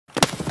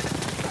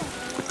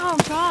Oh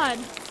God.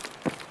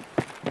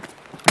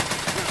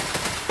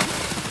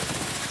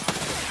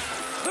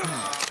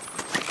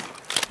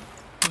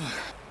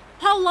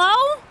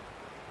 Hello?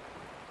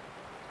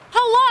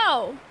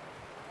 Hello?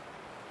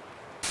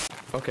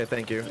 Okay,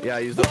 thank you. Yeah, I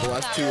used up the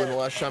last two in the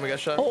last time I got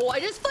shot. Oh, I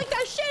just flicked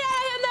that shit out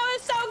of him. That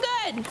was so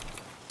good.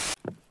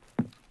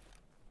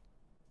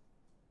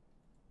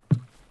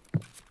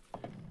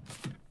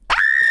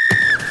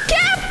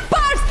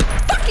 Campers!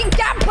 Fucking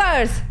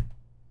campers!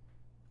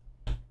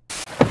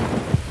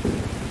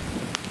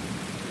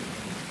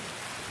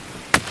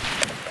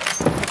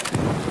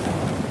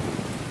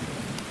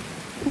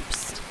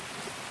 Oops.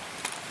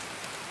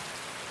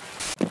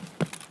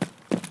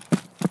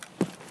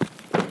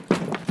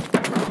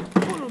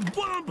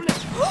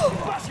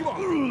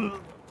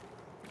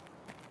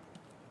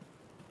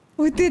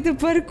 Вот это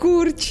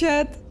паркур,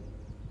 чат.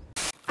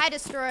 Hi,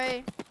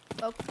 Destroy.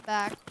 Welcome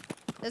back.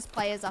 There's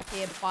players up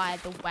here, by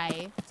the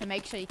way, to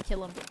make sure you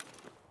kill them.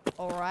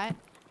 Alright.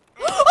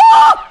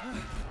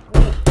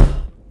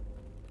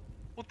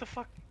 What the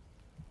fuck?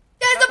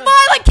 There's a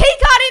violent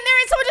keycard in there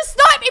and someone just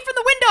sniped me from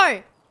the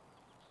window!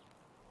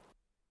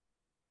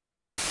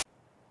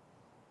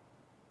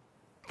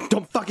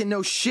 Don't fucking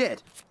know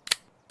shit.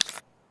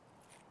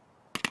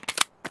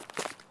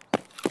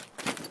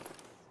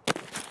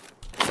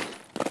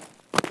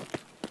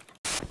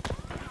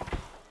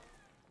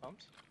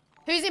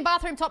 Who's in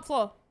bathroom top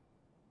floor?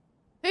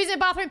 Who's in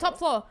bathroom top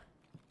floor?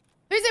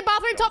 Who's in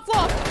bathroom top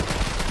floor?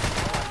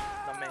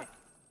 Not me.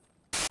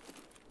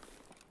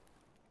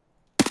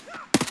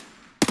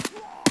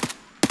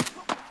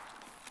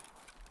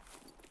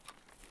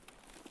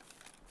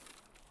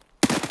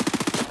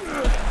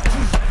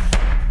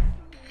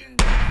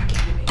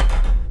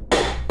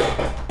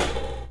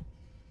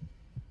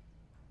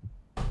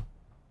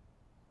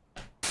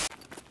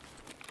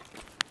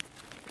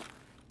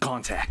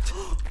 Contact.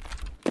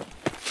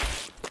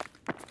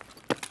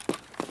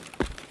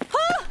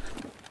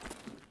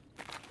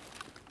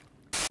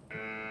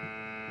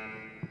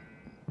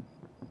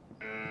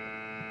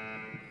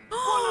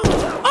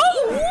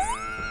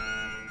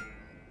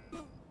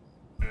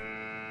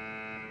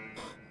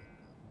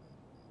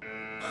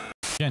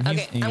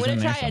 Okay, I'm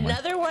gonna try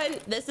another one.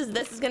 This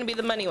is gonna be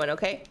the money one,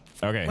 okay?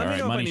 Okay, all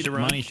right.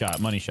 Money shot.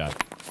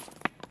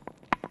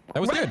 That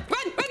was good.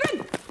 Run!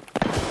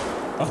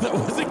 Oh, that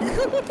wasn't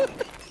good.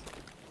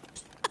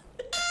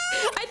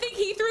 I think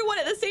he threw one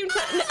at the same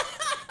time.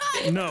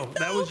 No,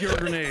 that was your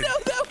grenade. No,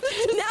 that was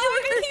just now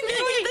we're gonna keep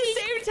doing it at the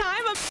same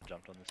time.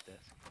 Jumped on this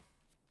desk.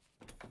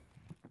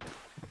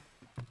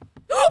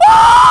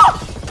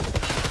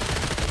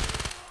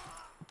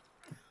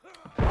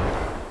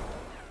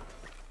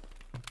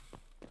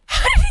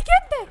 How did he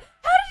get there?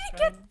 How did he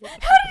get there?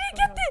 How did he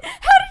get there?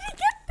 How did he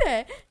get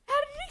there? How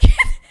did he get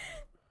there?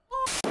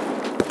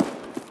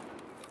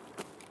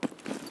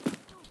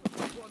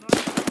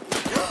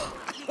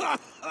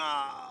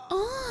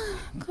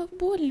 Как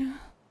больно.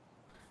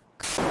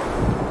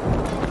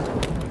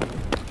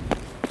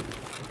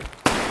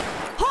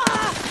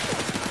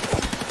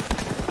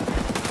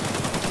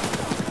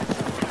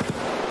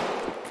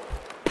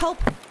 Help!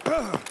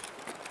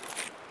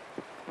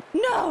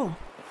 No!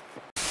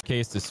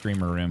 Case to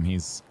streamer room.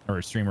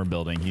 Or streamer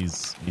building.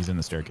 He's in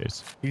the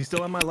staircase. He's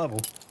still on my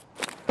level.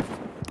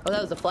 Oh,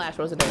 that was a flash,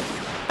 wasn't it?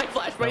 I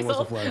flashed myself. That was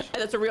a flash.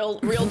 And that's a real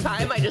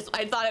time.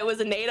 I thought it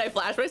was a nade. I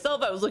flashed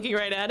myself. I was looking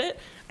right at it.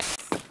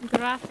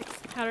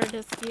 Graphics card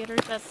theater.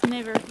 That's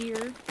never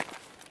here.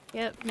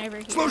 Yep, never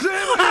here.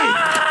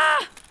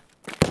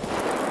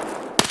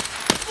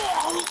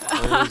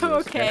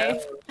 Okay.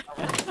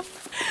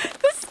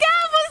 The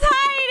scav was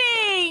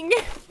hiding!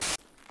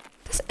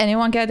 Does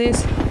anyone get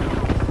this?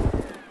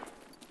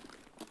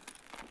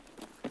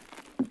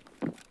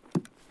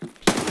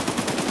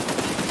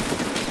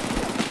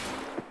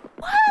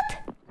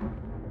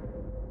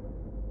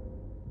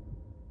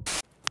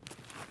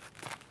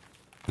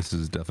 This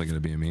is definitely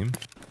going to be a meme.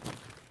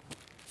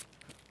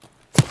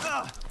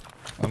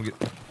 I'm good.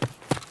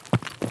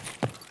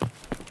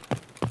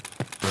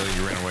 Really,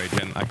 you ran away,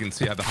 Jen. I can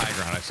see you have the high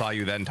ground. I saw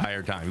you that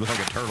entire time. You look like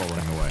a turtle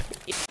running away.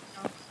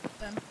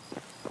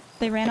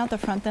 They ran out the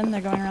front then,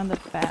 they're going around the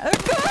back.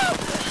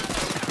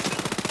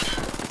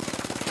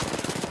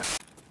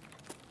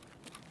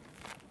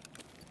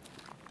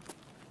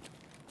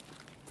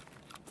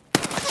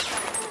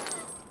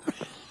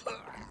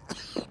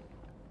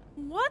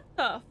 What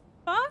the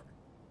fuck?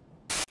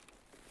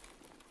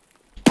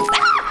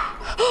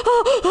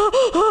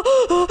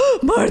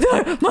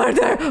 Murder!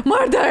 Murder!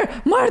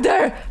 Murder!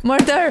 Murder!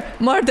 Murder!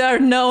 Murder!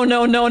 No,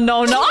 no, no,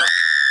 no, no!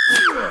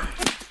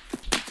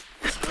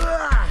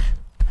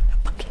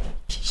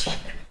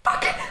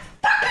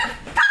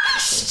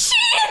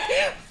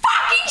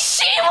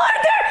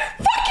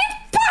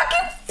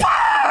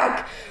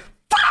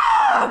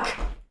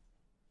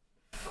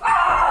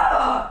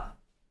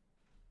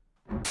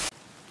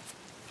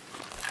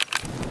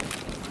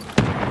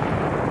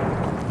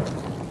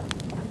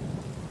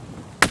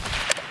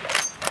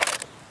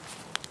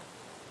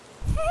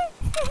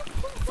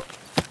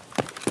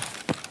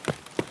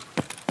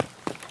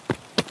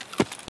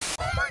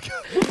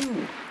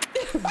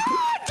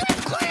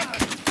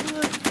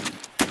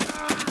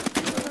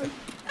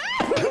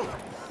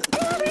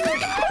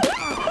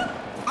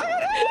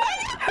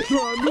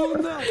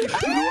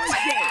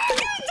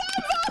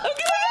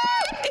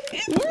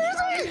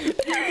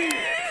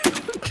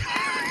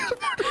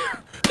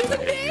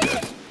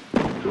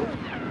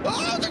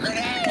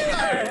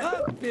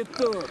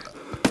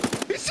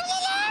 He's still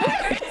alive!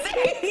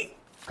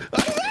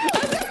 I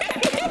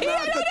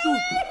don't know.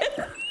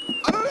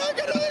 I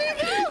don't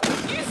know.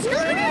 You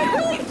screwed it!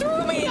 Really threw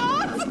me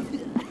off!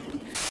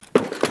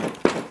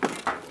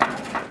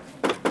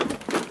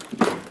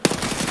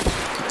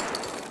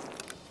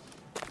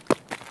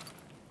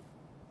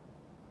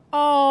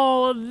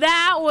 Oh,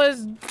 that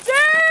was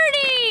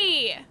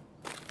dirty!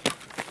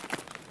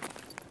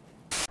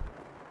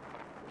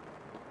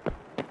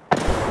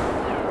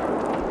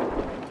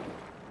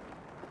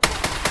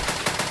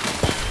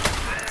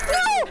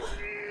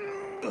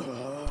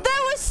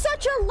 That was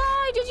such a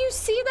lie! Did you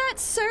see that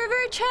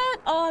server chat?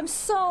 Oh, I'm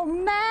so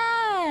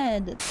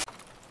mad!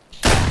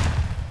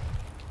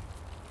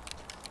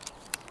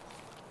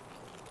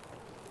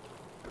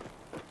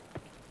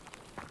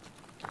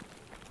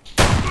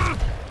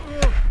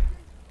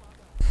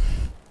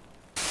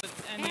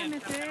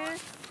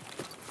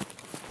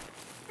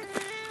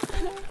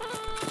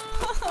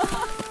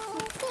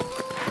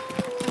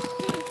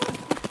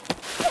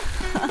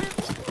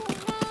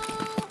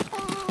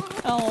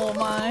 Oh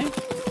my.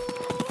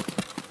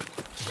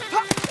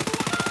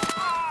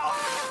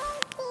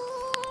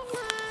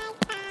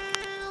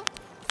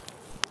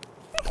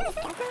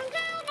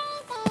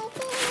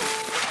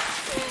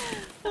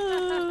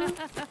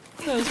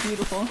 That was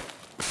beautiful.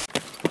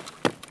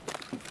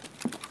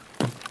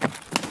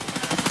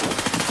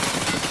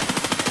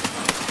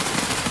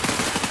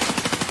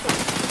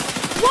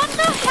 What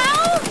the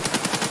hell?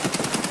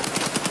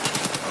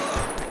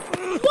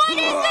 What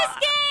is this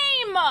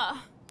game?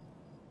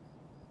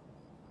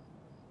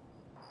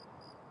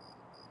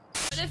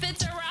 But if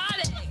it's erotic.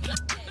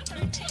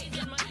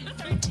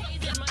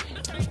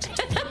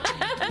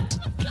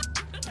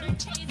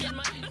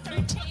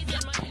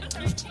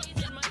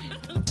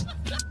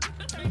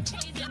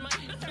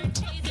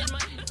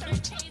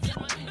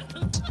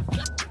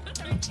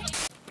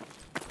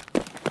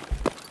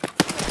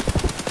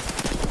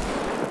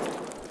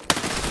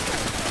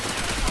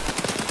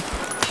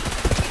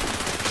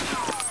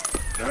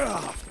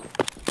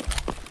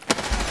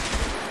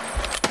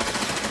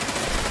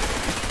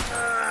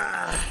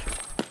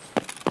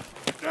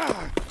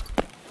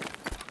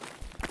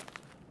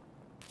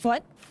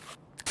 What?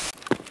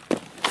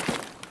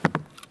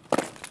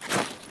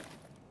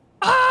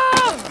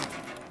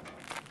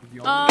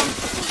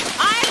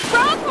 I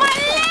broke my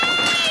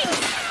leg!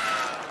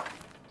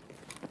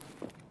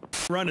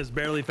 Run is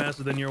barely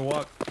faster than your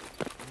walk.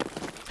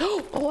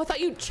 Oh, I thought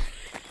you.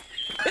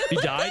 He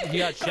died? He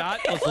got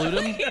shot? Let's loot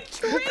him?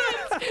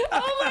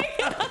 Oh my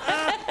god!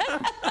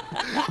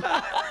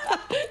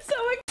 So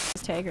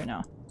Tag or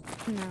no?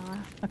 No.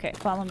 Okay,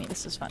 follow me.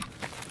 This is fun.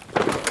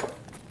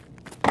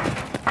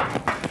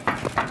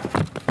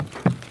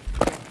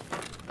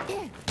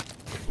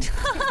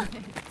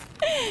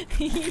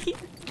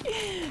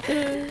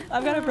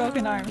 I've got a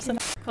broken arm, so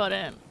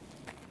Couldn't.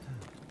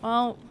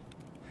 Well.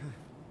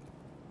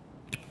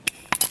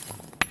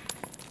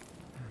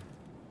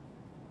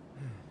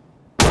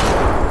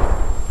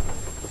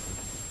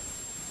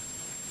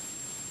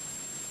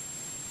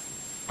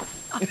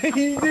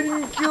 You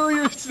didn't kill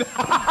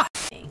yourself.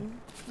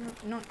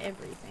 Not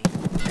everything.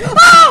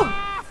 Oh!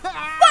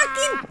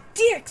 Fucking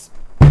dicks!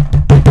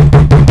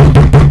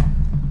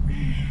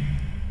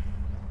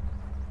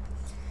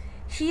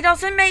 He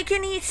doesn't make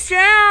any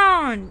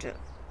sound.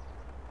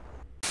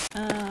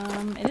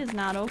 It is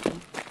not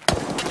open.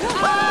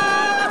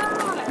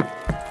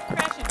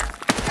 Crashing.